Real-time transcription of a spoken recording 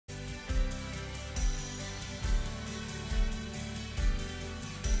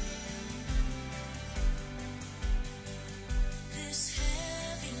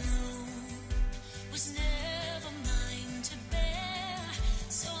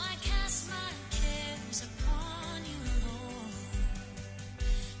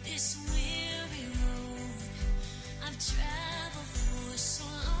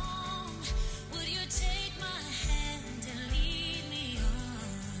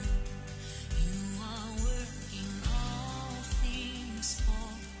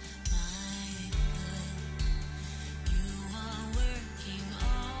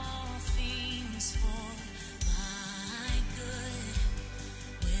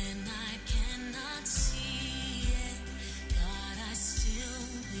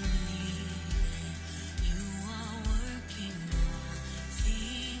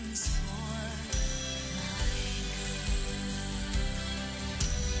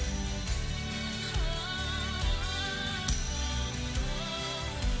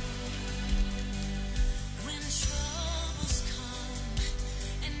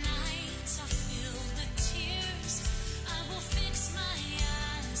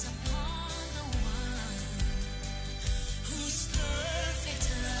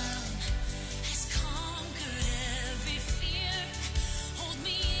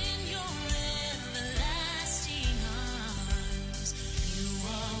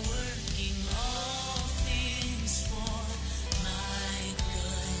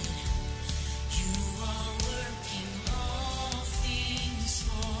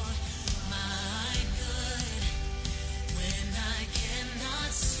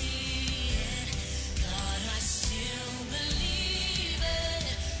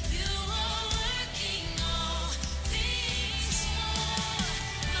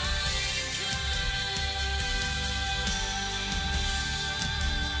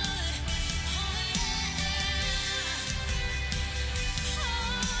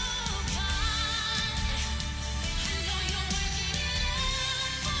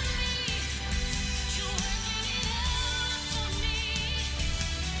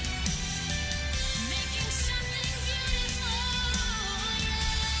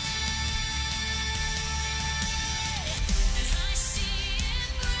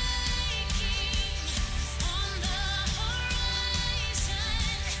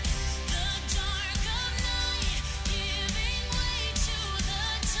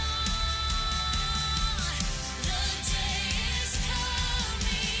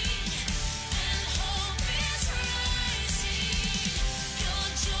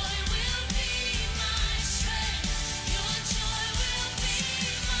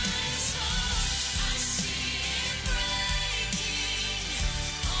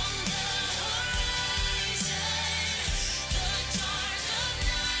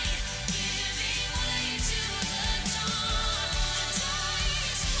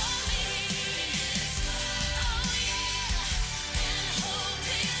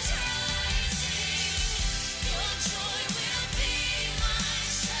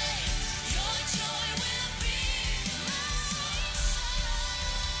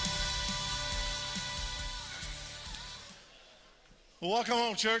Well, welcome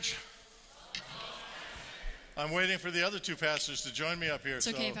home, church. I'm waiting for the other two pastors to join me up here. It's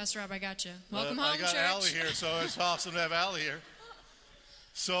okay, Pastor Rob, I got you. Welcome home, I got church. Allie here, so it's awesome to have Allie here.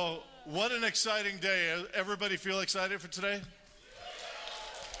 So, what an exciting day. Everybody feel excited for today?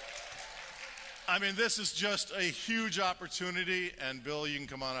 I mean, this is just a huge opportunity, and Bill, you can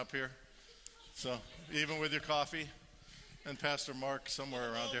come on up here. So, even with your coffee, and Pastor Mark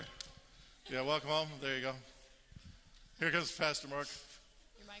somewhere around here. Yeah, welcome home. There you go. Here comes Pastor Mark.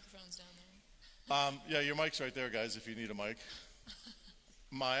 Your microphone's down there. Yeah, your mic's right there, guys, if you need a mic.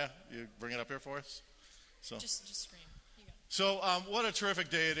 Maya, you bring it up here for us? So. Just scream. You go. So what a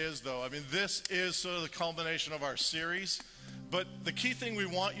terrific day it is, though. I mean, this is sort of the culmination of our series. But the key thing we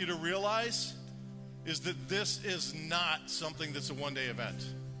want you to realize is that this is not something that's a one-day event.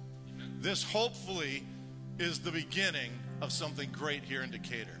 This, hopefully, is the beginning of something great here in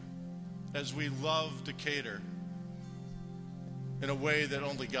Decatur. As we love Decatur in a way that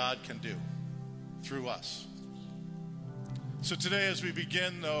only God can do through us. So today as we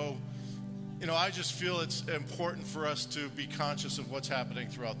begin, though, I just feel it's important for us to be conscious of what's happening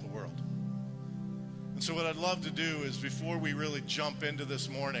throughout the world. And so what I'd love to do is, before we really jump into this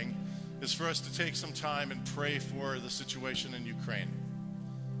morning, is for us to take some time and pray for the situation in Ukraine.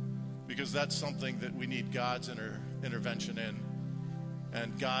 Because that's something that we need God's intervention in,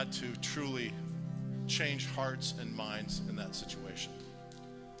 and God to truly change hearts and minds in that situation.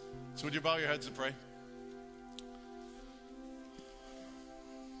 So would you bow your heads and pray?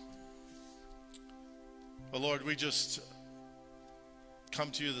 Well, Lord, we just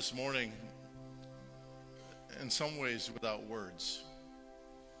come to you this morning in some ways without words.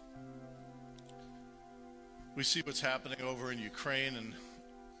 We see what's happening over in Ukraine,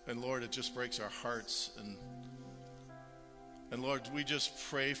 and Lord, it just breaks our hearts. And Lord, we just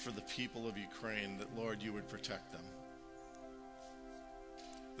pray for the people of Ukraine that, Lord, you would protect them.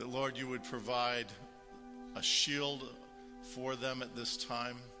 That, Lord, you would provide a shield for them at this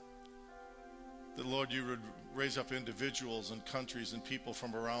time. That, Lord, you would raise up individuals and countries and people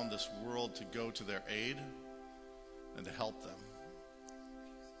from around this world to go to their aid and to help them.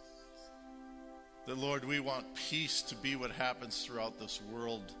 That, Lord, we want peace to be what happens throughout this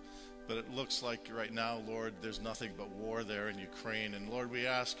world. But it looks like right now, Lord, there's nothing but war there in Ukraine. And Lord, we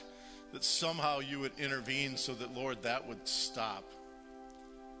ask that somehow you would intervene so that, Lord, that would stop.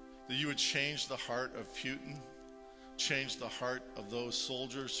 That you would change the heart of Putin, change the heart of those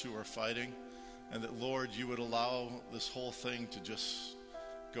soldiers who are fighting, and that, Lord, you would allow this whole thing to just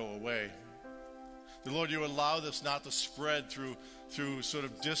go away. That, Lord, you would allow this not to spread through sort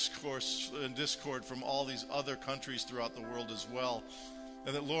of discourse and discord from all these other countries throughout the world as well.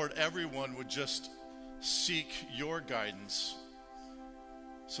 And that, Lord, everyone would just seek your guidance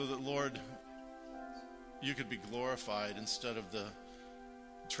so that, Lord, you could be glorified instead of the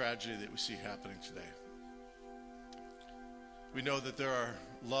tragedy that we see happening today. We know that there are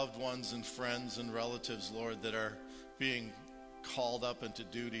loved ones and friends and relatives, Lord, that are being called up into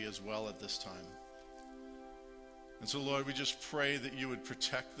duty as well at this time. And so, Lord, we just pray that you would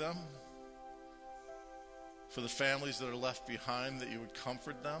protect them. For the families that are left behind, that you would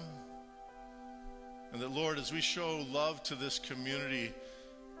comfort them. And that, Lord, as we show love to this community,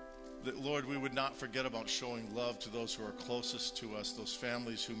 that, Lord, we would not forget about showing love to those who are closest to us, those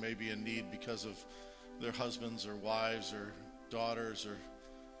families who may be in need because of their husbands or wives or daughters or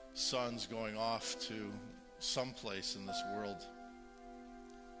sons going off to someplace in this world.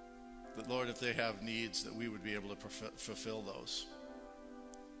 That, Lord, if they have needs, that we would be able to fulfill those.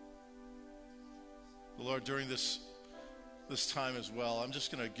 Lord, during this time as well, I'm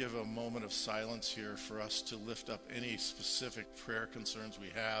just going to give a moment of silence here for us to lift up any specific prayer concerns we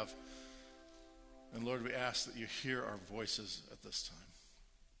have. And Lord, we ask that you hear our voices at this time.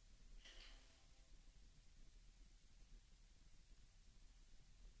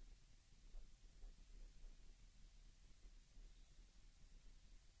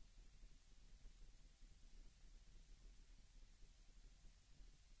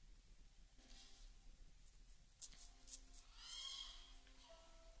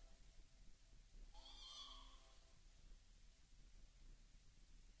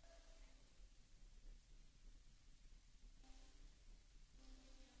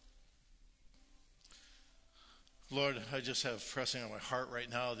 Lord, I just have pressing on my heart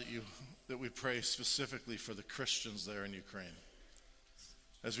right now that we pray specifically for the Christians there in Ukraine.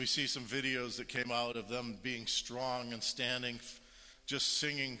 As we see some videos that came out of them being strong and standing, just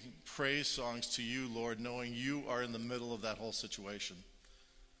singing praise songs to you, Lord, knowing you are in the middle of that whole situation.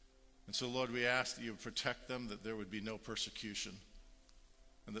 And so, Lord, we ask that you would protect them, that there would be no persecution,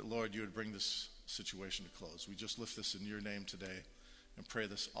 and that, Lord, you would bring this situation to close. We just lift this in your name today. and pray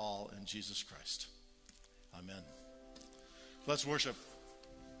this all in Jesus Christ. Amen. Let's worship.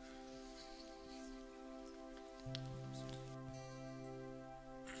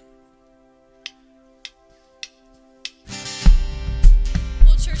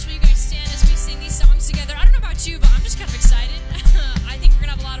 Well, church, will you guys stand as we sing these songs together? I don't know about you, but I'm just kind of excited. I think we're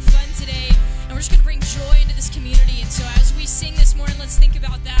going to have a lot of fun today, and we're just going to bring joy into this community. And so as we sing this morning, let's think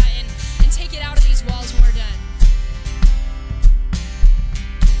about that and take it out of these walls when we're done.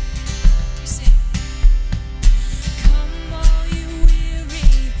 We sing. Come all you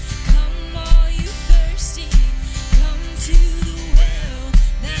weary, come all you thirsty, come to the well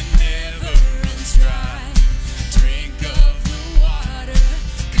that never runs dry. Drink of the water,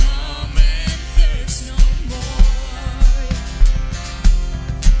 come and thirst no more.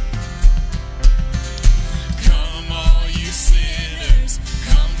 Come all you sinners,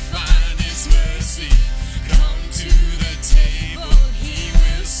 come find His mercy. Come to the table, He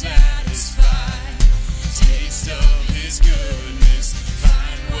will satisfy. Taste of His goodness,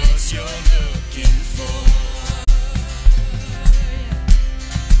 find what you're looking for.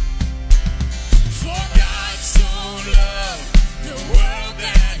 For God so loved the world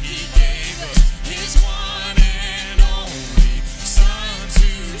that He gave us His one and only Son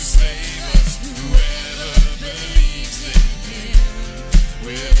to save us. Whoever believes in Him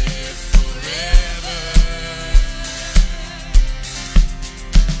will live forever.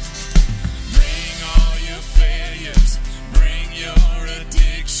 Bring all your failures, bring your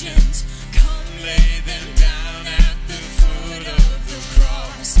addictions, come lay them down at the foot of the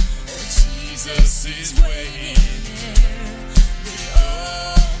cross. Oh, Jesus is waiting there with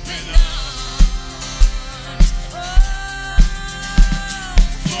open arms. Oh,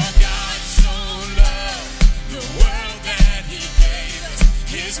 for God so loved the world that He gave us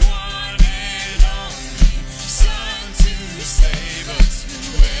His one and only Son to save us.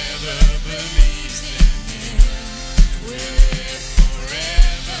 Whoever believes in Him will live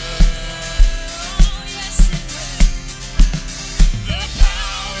forever. Oh, yes, it will. The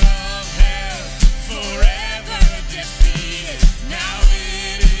power of hell forever defeated. Now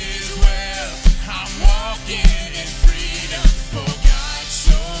it is well. I'm walking in freedom. For God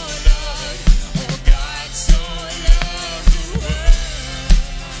so loved, oh God so loved the world.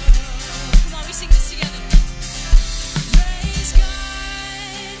 Come on, we sing this together.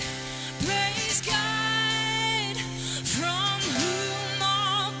 Praise God, from whom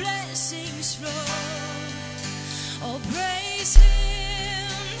all blessings flow. Oh, praise Him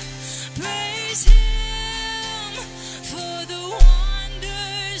for the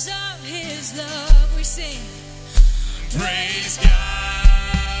wonders of His love. We sing. Praise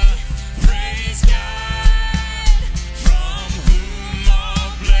God, from whom all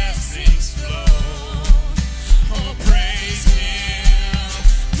blessings flow. Oh, praise Him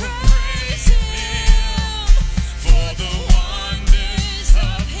for the wonders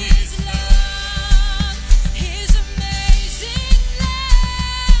of His love, His amazing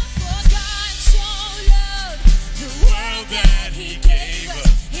love. For God so loved the world that He gave us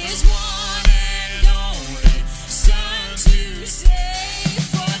His one and only Son to save.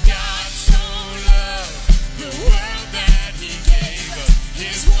 For God so loved the world that He gave us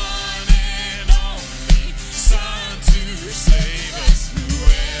His one and only Son to save us.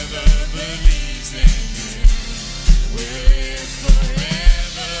 Whoever believes in Him will live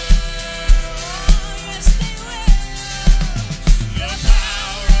forever. Yes, they will. The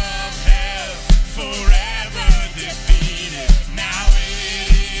power of hell forever defeated. Now it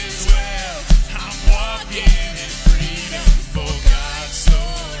is well. I'm walking in freedom. For God so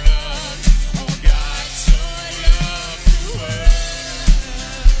loved, oh God so loved the world.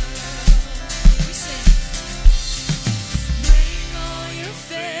 We sing. Bring all your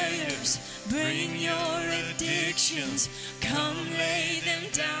failures, bring your addictions, come lay them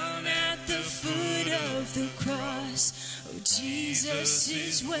down at the foot of the cross. Oh, Jesus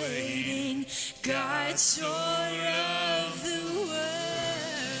is waiting, God so loved the world.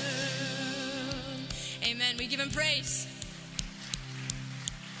 Amen. We give Him praise.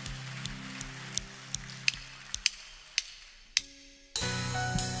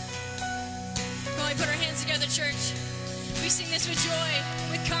 Well, we put our hands together, church. We sing this with joy,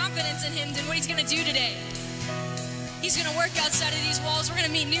 with confidence in Him and what He's going to do today. He's going to work outside of these walls. We're going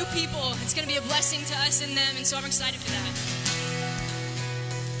to meet new people. It's going to be a blessing to us and them, and so I'm excited for that.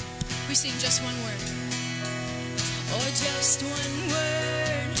 We sing just one word. Oh, just one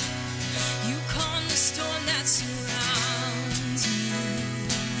word. You calm the storm that surrounds me.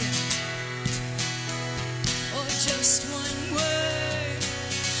 Oh, just one word.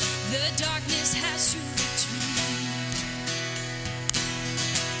 The darkness has to retreat.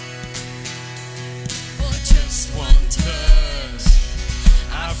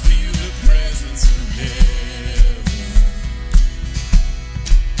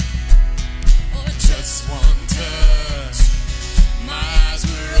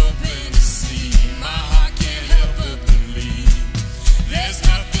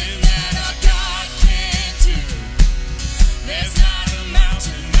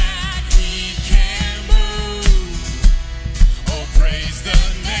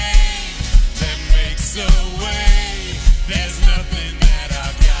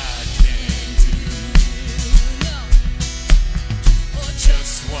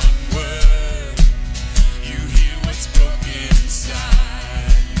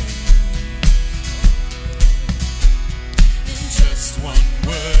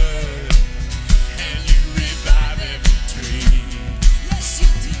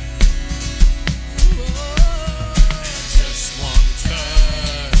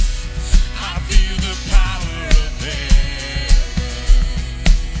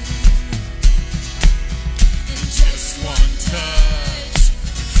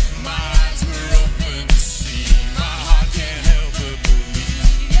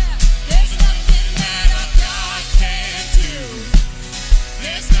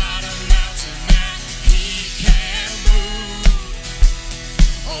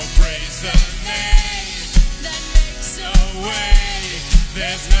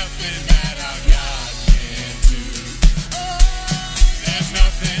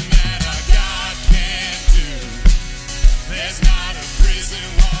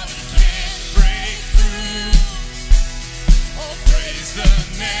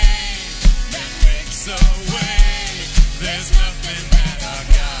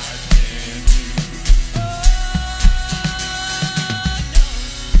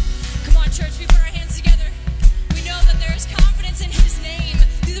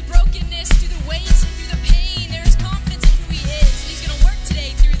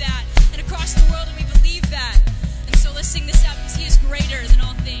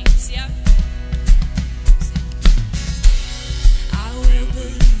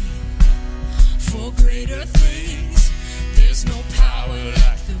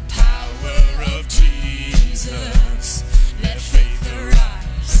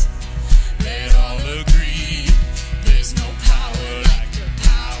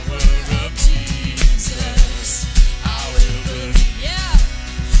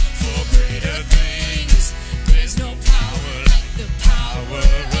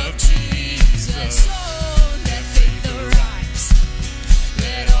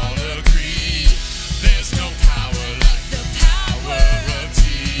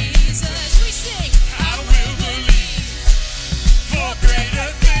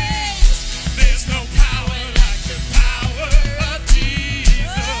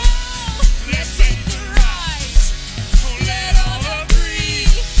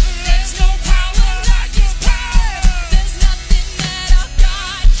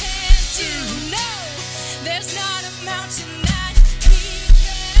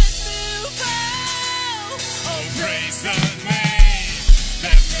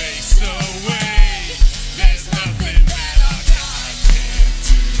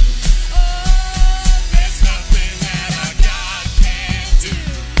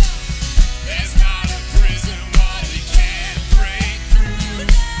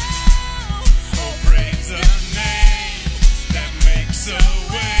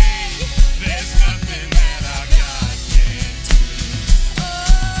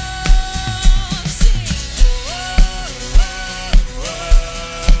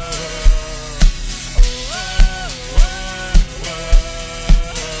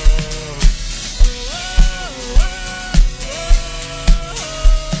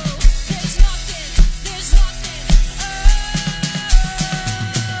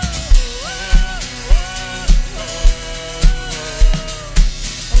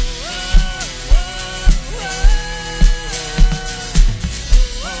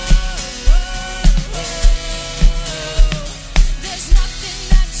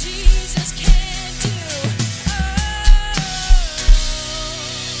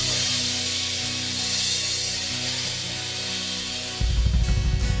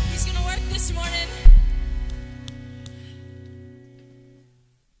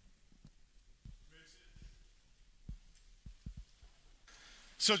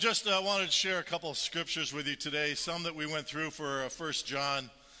 So just wanted to share a couple of scriptures with you today, some that we went through for 1 John.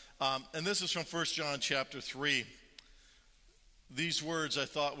 And this is from 1 John chapter 3. These words I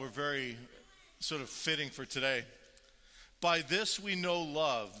thought were very sort of fitting for today. By this we know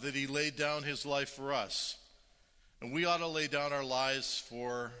love, that he laid down his life for us. And we ought to lay down our lives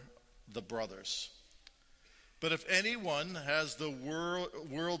for the brothers. But if anyone has the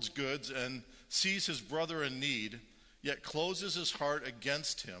world's goods and sees his brother in need, yet closes his heart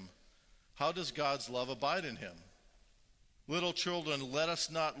against him, how does God's love abide in him? Little children, let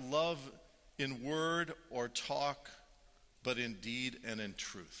us not love in word or talk, but in deed and in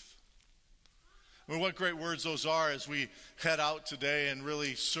truth. I mean, what great words those are as we head out today and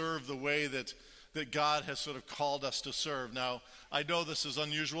really serve the way that God has sort of called us to serve. Now, I know this is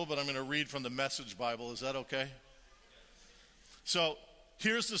unusual, but I'm going to read from the Message Bible. Is that okay? So,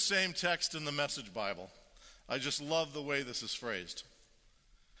 here's the same text in the Message Bible. I just love the way this is phrased.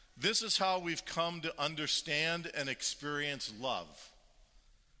 This is how we've come to understand and experience love.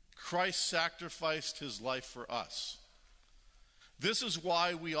 Christ sacrificed his life for us. This is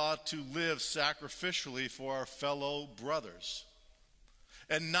why we ought to live sacrificially for our fellow brothers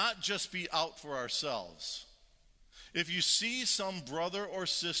and not just be out for ourselves. If you see some brother or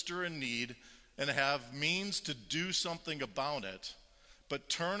sister in need and have means to do something about it, but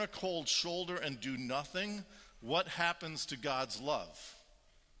turn a cold shoulder and do nothing, what happens to God's love?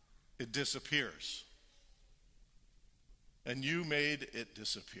 It disappears. And you made it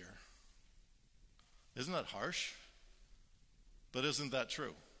disappear. Isn't that harsh? But isn't that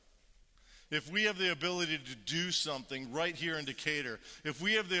true? If we have the ability to do something right here in Decatur, if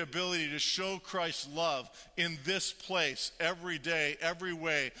we have the ability to show Christ's love in this place every day, every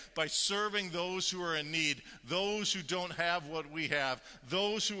way, by serving those who are in need, those who don't have what we have,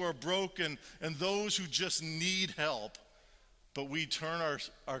 those who are broken, and those who just need help, but we turn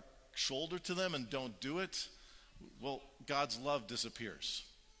our shoulder to them and don't do it, well, God's love disappears.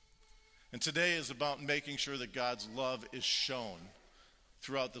 And today is about making sure that God's love is shown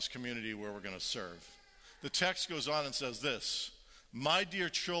throughout this community where we're going to serve. The text goes on and says this: my dear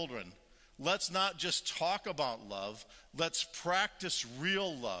children, let's not just talk about love, let's practice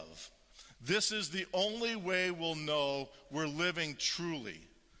real love. This is the only way we'll know we're living truly,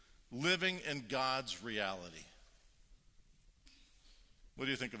 living in God's reality. What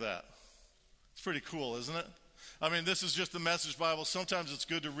do you think of that? It's pretty cool, isn't it? I mean, this is just the Message Bible. Sometimes it's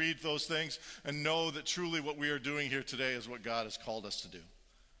good to read those things and know that truly what we are doing here today is what God has called us to do,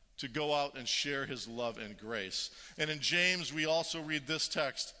 to go out and share his love and grace. And in James, we also read this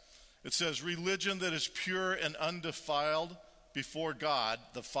text. It says, religion that is pure and undefiled before God,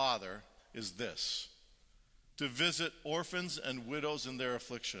 the Father, is this: to visit orphans and widows in their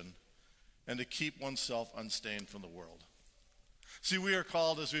affliction and to keep oneself unstained from the world. See, we are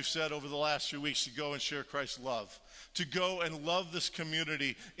called, as we've said over the last few weeks, to go and share Christ's love, to go and love this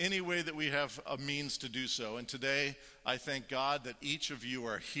community any way that we have a means to do so. And today, I thank God that each of you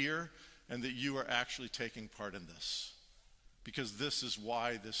are here and that you are actually taking part in this, because this is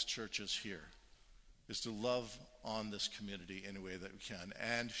why this church is here, is to love on this community any way that we can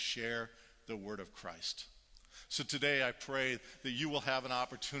and share the word of Christ. So today I pray that you will have an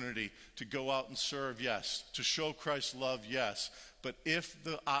opportunity to go out and serve, yes, to show Christ's love, yes, but if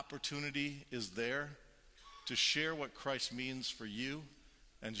the opportunity is there, to share what Christ means for you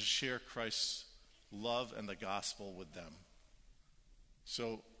and to share Christ's love and the gospel with them.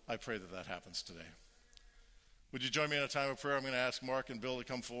 So I pray that that happens today. Would you join me in a time of prayer? I'm going to ask Mark and Bill to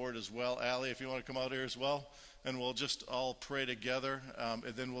come forward as well. Allie, if you want to come out here as well, and we'll just all pray together, and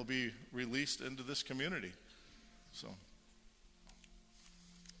then we'll be released into this community. So,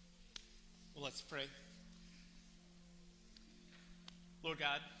 well, let's pray. Lord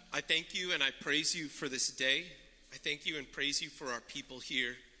God, I thank you and I praise you for this day. I thank you and praise you for our people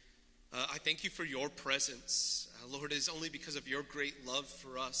here. I thank you for your presence. Lord, it is only because of your great love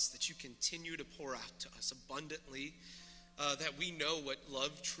for us that you continue to pour out to us abundantly, that we know what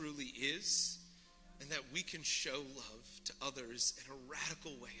love truly is, and that we can show love to others in a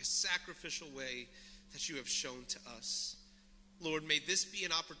radical way, a sacrificial way that you have shown to us. Lord, may this be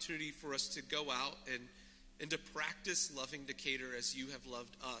an opportunity for us to go out and to practice loving Decatur as you have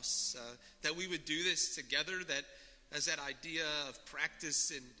loved us. That we would do this together, that as that idea of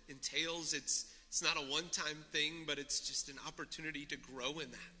practice entails, it's not a one-time thing, but it's just an opportunity to grow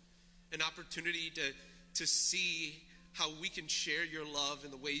in that. An opportunity to see how we can share your love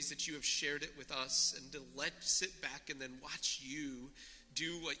in the ways that you have shared it with us, and to sit back and then watch you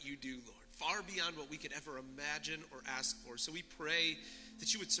do what you do, Lord, far beyond what we could ever imagine or ask for. So we pray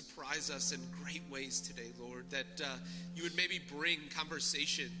that you would surprise us in great ways today, Lord, that you would maybe bring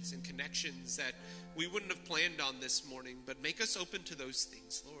conversations and connections that we wouldn't have planned on this morning, but make us open to those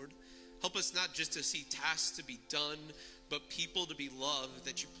things, Lord. Help us not just to see tasks to be done, but people to be loved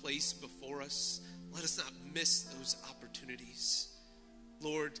that you place before us. Let us not miss those opportunities.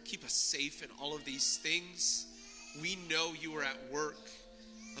 Lord, keep us safe in all of these things. We know you are at work.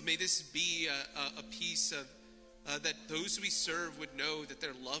 May this be a piece of that those we serve would know that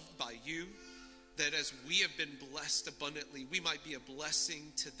they're loved by you, that as we have been blessed abundantly, we might be a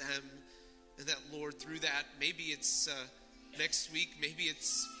blessing to them, and that, Lord, through that, maybe it's next week, maybe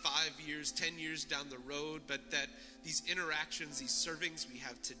it's 5 years, 10 years down the road, but that these interactions, these servings we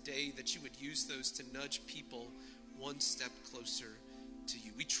have today, that you would use those to nudge people one step closer to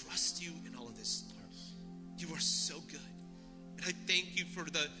you. We trust you in all of this, Lord. You are so good. And I thank you for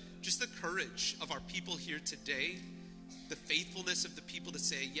just the courage of our people here today, the faithfulness of the people to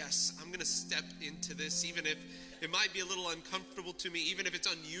say, yes, I'm going to step into this, even if it might be a little uncomfortable to me, even if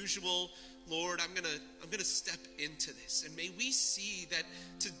it's unusual. Lord, I'm going to step into this. And may we see that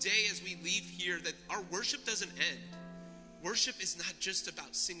today as we leave here, that our worship doesn't end. Worship is not just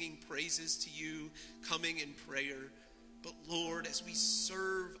about singing praises to you, coming in prayer, but Lord, as we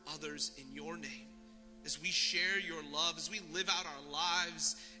serve others in your name, as we share your love, as we live out our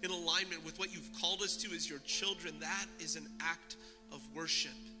lives in alignment with what you've called us to as your children, that is an act of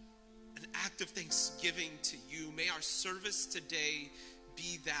worship, an act of thanksgiving to you. May our service today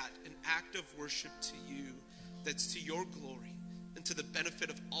be that, an act of worship to you that's to your glory and to the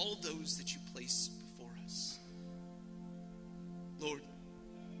benefit of all those that you place before us. Lord,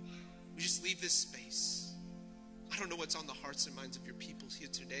 we just leave this space. I don't know what's on the hearts and minds of your people here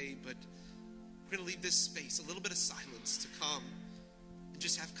today, but we're going to leave this space, a little bit of silence to come and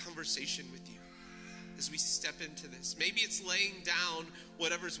just have conversation with you as we step into this. Maybe it's laying down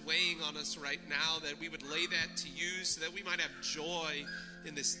whatever's weighing on us right now, that we would lay that to you so that we might have joy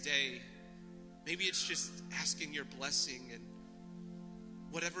in this day. Maybe it's just asking your blessing, and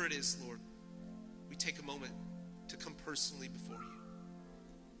whatever it is, Lord, we take a moment to come personally before you.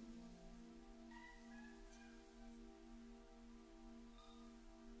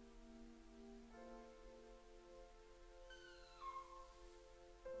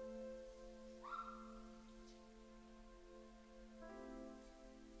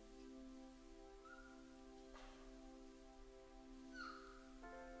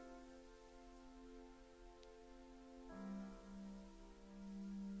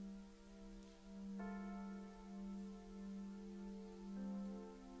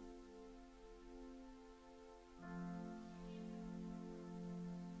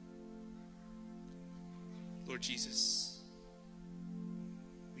 Lord Jesus,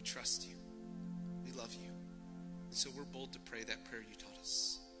 we trust you. We love you. And so we're bold to pray that prayer you taught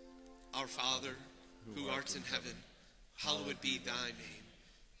us. Our Father, who art in heaven, hallowed be thy name.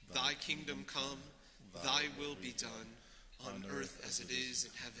 Thy kingdom come, thy will be done, on earth as it is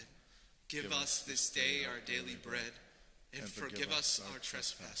in heaven. Give us this day our daily bread, and forgive us our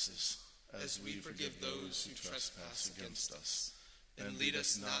trespasses, as we forgive those who trespass against us. And lead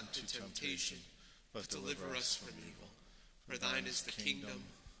us not to temptation, but deliver us from evil. For thine is the kingdom,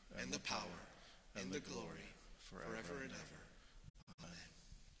 and the power, and the glory, forever and ever. Amen.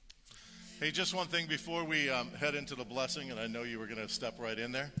 Hey, just one thing before we head into the blessing, and I know you were going to step right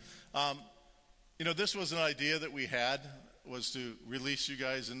in there. This was an idea that we had, was to release you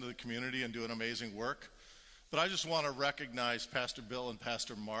guys into the community and do an amazing work. But I just want to recognize Pastor Bill and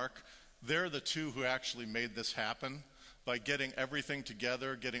Pastor Mark. They're the two who actually made this happen, by getting everything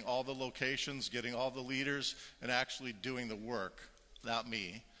together, getting all the locations, getting all the leaders, and actually doing the work. Not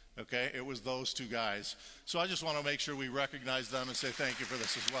me, okay? It was those two guys. So I just want to make sure we recognize them and say thank you for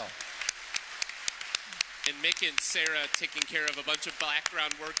this as well. And Mick and Sarah taking care of a bunch of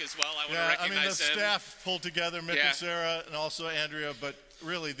background work as well. I want to recognize them. The staff pulled together, Mick and Sarah, and also Andrea, but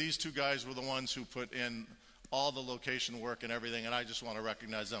really these two guys were the ones who put in all the location work and everything, and I just want to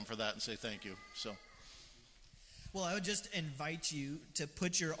recognize them for that and say thank you. So. Well, I would just invite you to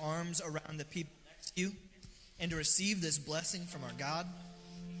put your arms around the people next to you and to receive this blessing from our God.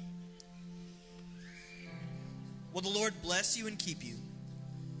 Will the Lord bless you and keep you?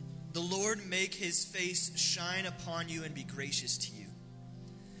 The Lord make his face shine upon you and be gracious to you.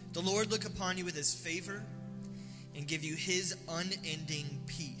 The Lord look upon you with his favor and give you his unending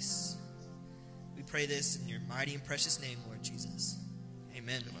peace. We pray this in your mighty and precious name, Lord Jesus.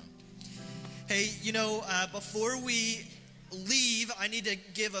 Amen. Hey, before we leave, I need to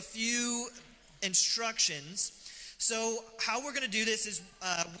give a few instructions. So how we're going to do this is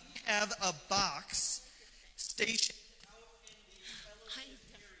we have a box stationed out in the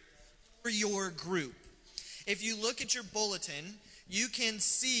for your group. If you look at your bulletin, you can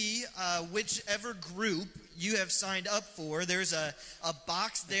see whichever group you have signed up for. There's a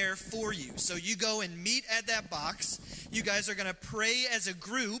box there for you. So you go and meet at that box. You guys are going to pray as a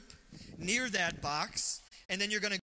group near that box, and then you're going to